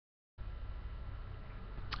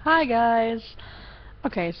Hi guys!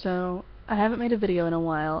 Okay, so I haven't made a video in a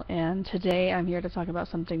while, and today I'm here to talk about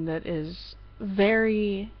something that is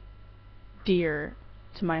very dear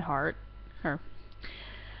to my heart. Or,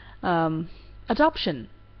 adoption.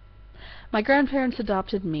 My grandparents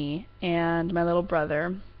adopted me and my little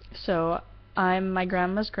brother, so I'm my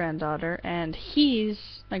grandma's granddaughter, and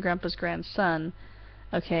he's my grandpa's grandson,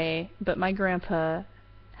 okay, but my grandpa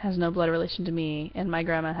has no blood relation to me, and my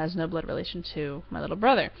grandma has no blood relation to my little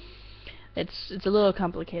brother. It's a little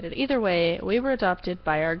complicated. Either way, we were adopted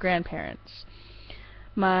by our grandparents.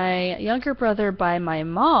 My younger brother by my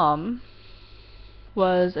mom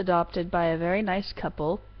was adopted by a very nice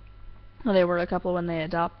couple. Well, they were a couple when they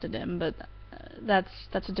adopted him, but that's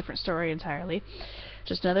a different story entirely.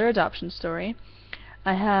 Just another adoption story.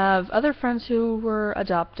 I have other friends who were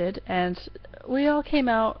adopted, and we all came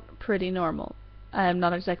out pretty normal. I'm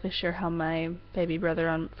not exactly sure how my baby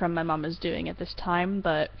brother from my mom is doing at this time,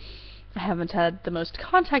 but I haven't had the most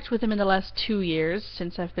contact with him in the last 2 years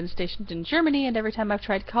since I've been stationed in Germany, and every time I've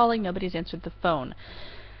tried calling, nobody's answered the phone.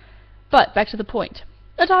 But, back to the point.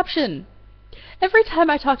 Adoption! Every time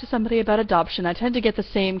I talk to somebody about adoption, I tend to get the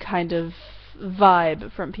same kind of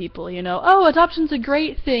vibe from people, you know. Oh, adoption's a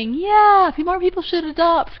great thing. Yeah, more people should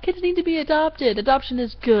adopt. Kids need to be adopted. Adoption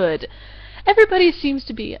is good. Everybody seems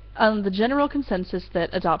to be on the general consensus that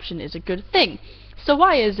adoption is a good thing. So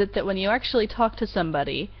why is it that when you actually talk to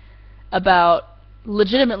somebody about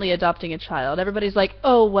legitimately adopting a child, everybody's like,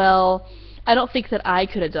 oh, well, I don't think that I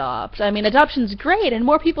could adopt. I mean, adoption's great and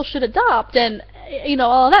more people should adopt and, you know,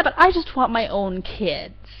 all of that, but I just want my own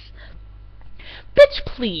kids. Bitch,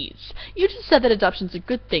 please. You just said that adoption's a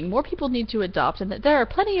good thing. More people need to adopt, and that there are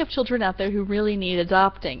plenty of children out there who really need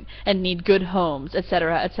adopting and need good homes,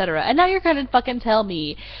 etc., etc. And now you're gonna fucking tell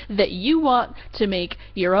me that you want to make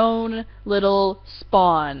your own little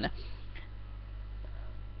spawn.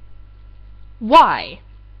 Why?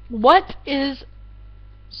 What is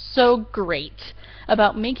so great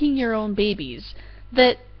about making your own babies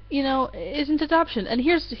that, you know, isn't adoption? And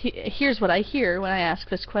here's what I hear when I ask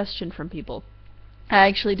this question from people. I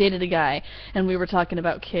actually dated a guy, and we were talking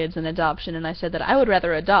about kids and adoption, and I said that I would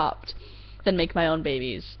rather adopt than make my own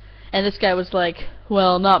babies. And this guy was like,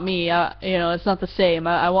 well, not me, you know, it's not the same,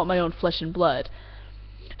 I want my own flesh and blood.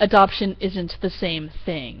 Adoption isn't the same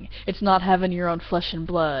thing. It's not having your own flesh and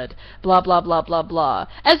blood. Blah, blah, blah, blah, blah.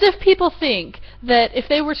 As if people think that if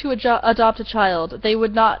they were to adopt a child, they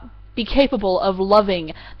would not be capable of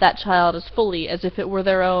loving that child as fully as if it were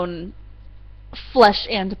their own flesh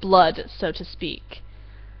and blood, so to speak.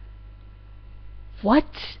 What?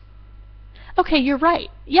 Okay, you're right.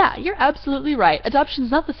 Yeah, you're absolutely right.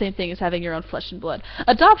 Adoption's not the same thing as having your own flesh and blood.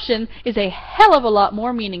 Adoption is a hell of a lot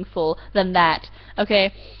more meaningful than that.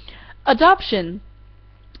 Okay? Adoption,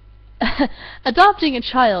 adopting a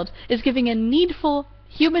child is giving a needful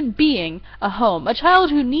human being a home. A child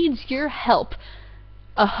who needs your help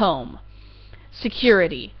a home.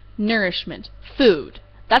 Security, nourishment, food.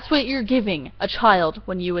 That's what you're giving a child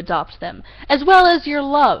when you adopt them, as well as your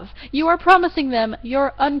love. You are promising them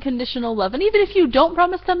your unconditional love, and even if you don't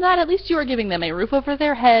promise them that, at least you are giving them a roof over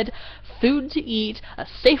their head, food to eat, a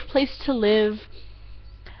safe place to live,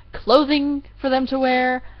 clothing for them to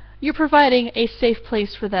wear. You're providing a safe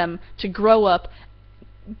place for them to grow up,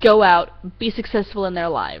 go out, be successful in their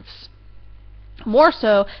lives. More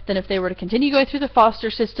so than if they were to continue going through the foster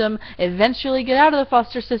system, eventually get out of the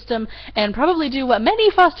foster system, and probably do what many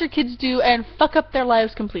foster kids do and fuck up their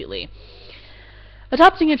lives completely.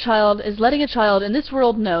 Adopting a child is letting a child in this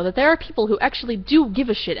world know that there are people who actually do give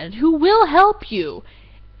a shit and who will help you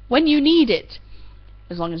when you need it.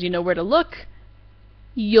 As long as you know where to look,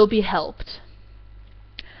 you'll be helped.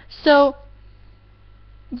 So,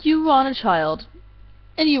 you want a child,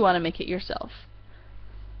 and you want to make it yourself.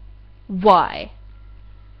 Why?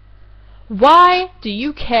 Why do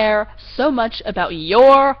you care so much about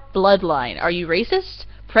your bloodline? Are you racist?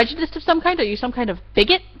 Prejudiced of some kind? Are you some kind of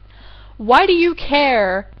bigot? Why do you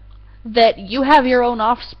care that you have your own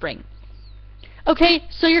offspring? Okay,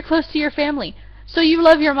 so you're close to your family. So you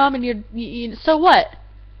love your mom and so what?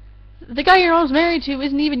 The guy your mom's married to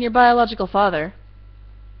isn't even your biological father.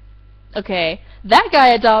 Okay, that guy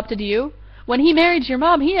adopted you. When he married your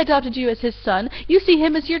mom, he adopted you as his son. You see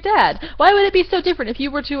him as your dad. Why would it be so different if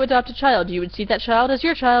you were to adopt a child? You would see that child as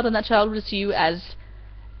your child, and that child would see you as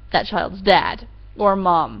that child's dad or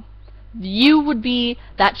mom. You would be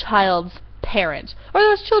that child's parent. Or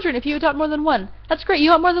those children, if you adopt more than one. That's great. You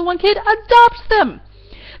want more than one kid? Adopt them!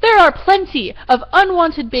 There are plenty of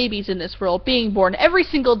unwanted babies in this world being born every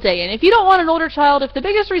single day, and if you don't want an older child, if the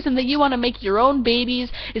biggest reason that you want to make your own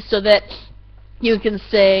babies is so that You can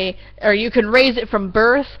say, or you can raise it from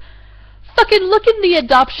birth. Fucking look in the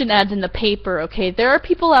adoption ads in the paper, okay? There are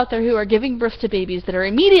people out there who are giving birth to babies that are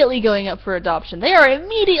immediately going up for adoption. They are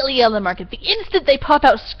immediately on the market. The instant they pop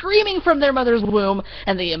out screaming from their mother's womb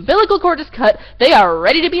and the umbilical cord is cut, they are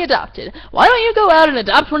ready to be adopted. Why don't you go out and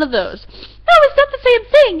adopt one of those? No, it's not the same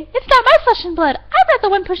thing. It's not my flesh and blood. I'm not the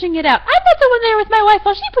one pushing it out. I'm not the one there with my wife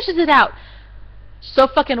while she pushes it out. So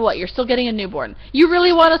fucking what? You're still getting a newborn. You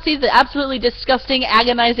really want to see the absolutely disgusting,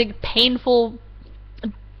 agonizing, painful,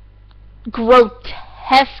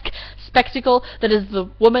 grotesque spectacle that is the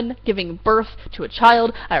woman giving birth to a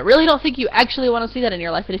child? I really don't think you actually want to see that in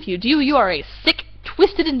your life, and if you do, you are a sick,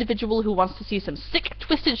 twisted individual who wants to see some sick,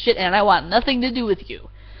 twisted shit, and I want nothing to do with you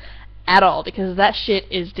at all, because that shit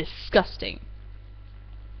is disgusting.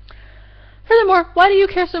 Furthermore, why do you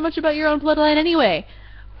care so much about your own bloodline anyway?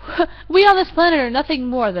 We on this planet are nothing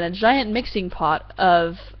more than a giant mixing pot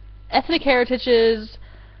of ethnic heritages,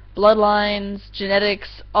 bloodlines,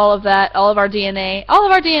 genetics, all of that, all of our DNA. All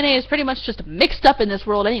of our DNA is pretty much just mixed up in this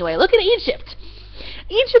world anyway. Look at Egypt.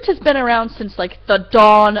 Egypt has been around since, like, the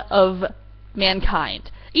dawn of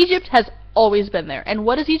mankind. Egypt has always been there. And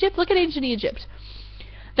what is Egypt? Look at ancient Egypt.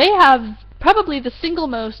 They have probably the single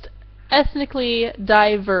most ethnically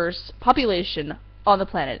diverse population on the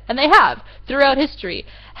planet. And they have, throughout history,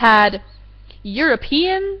 had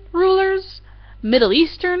European rulers, Middle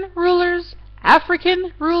Eastern rulers,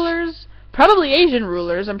 African rulers, probably Asian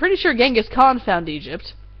rulers. I'm pretty sure Genghis Khan found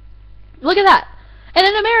Egypt. Look at that. And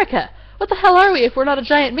in America, what the hell are we if we're not a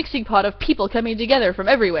giant mixing pot of people coming together from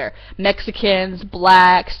everywhere? Mexicans,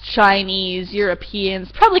 blacks, Chinese,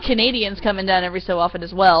 Europeans, probably Canadians coming down every so often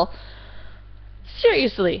as well.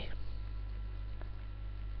 Seriously.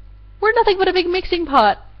 We're nothing but a big mixing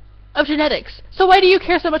pot of genetics. So why do you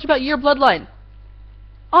care so much about your bloodline?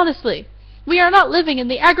 Honestly. We are not living in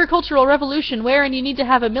the agricultural revolution wherein you need to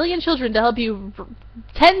have 1 million children to help you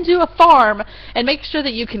tend to a farm and make sure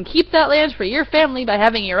that you can keep that land for your family by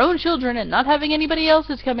having your own children and not having anybody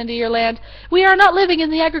else's come into your land. We are not living in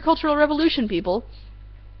the agricultural revolution, people.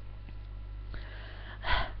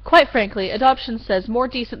 Quite frankly, adoption says more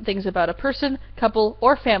decent things about a person, couple,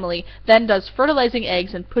 or family than does fertilizing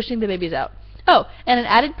eggs and pushing the babies out. Oh, and an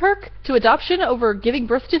added perk to adoption over giving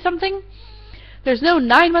birth to something? There's no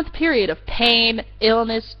 9-month period of pain,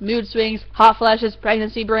 illness, mood swings, hot flashes,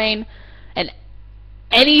 pregnancy brain, and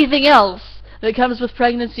anything else that comes with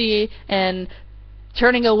pregnancy and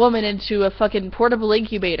turning a woman into a fucking portable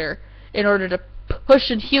incubator in order to push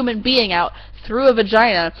a human being out through a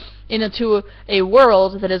vagina into a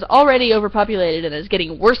world that is already overpopulated and is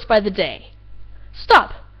getting worse by the day.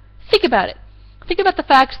 Stop. Think about it. Think about the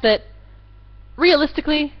fact that,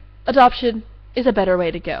 realistically, adoption is a better way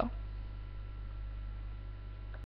to go.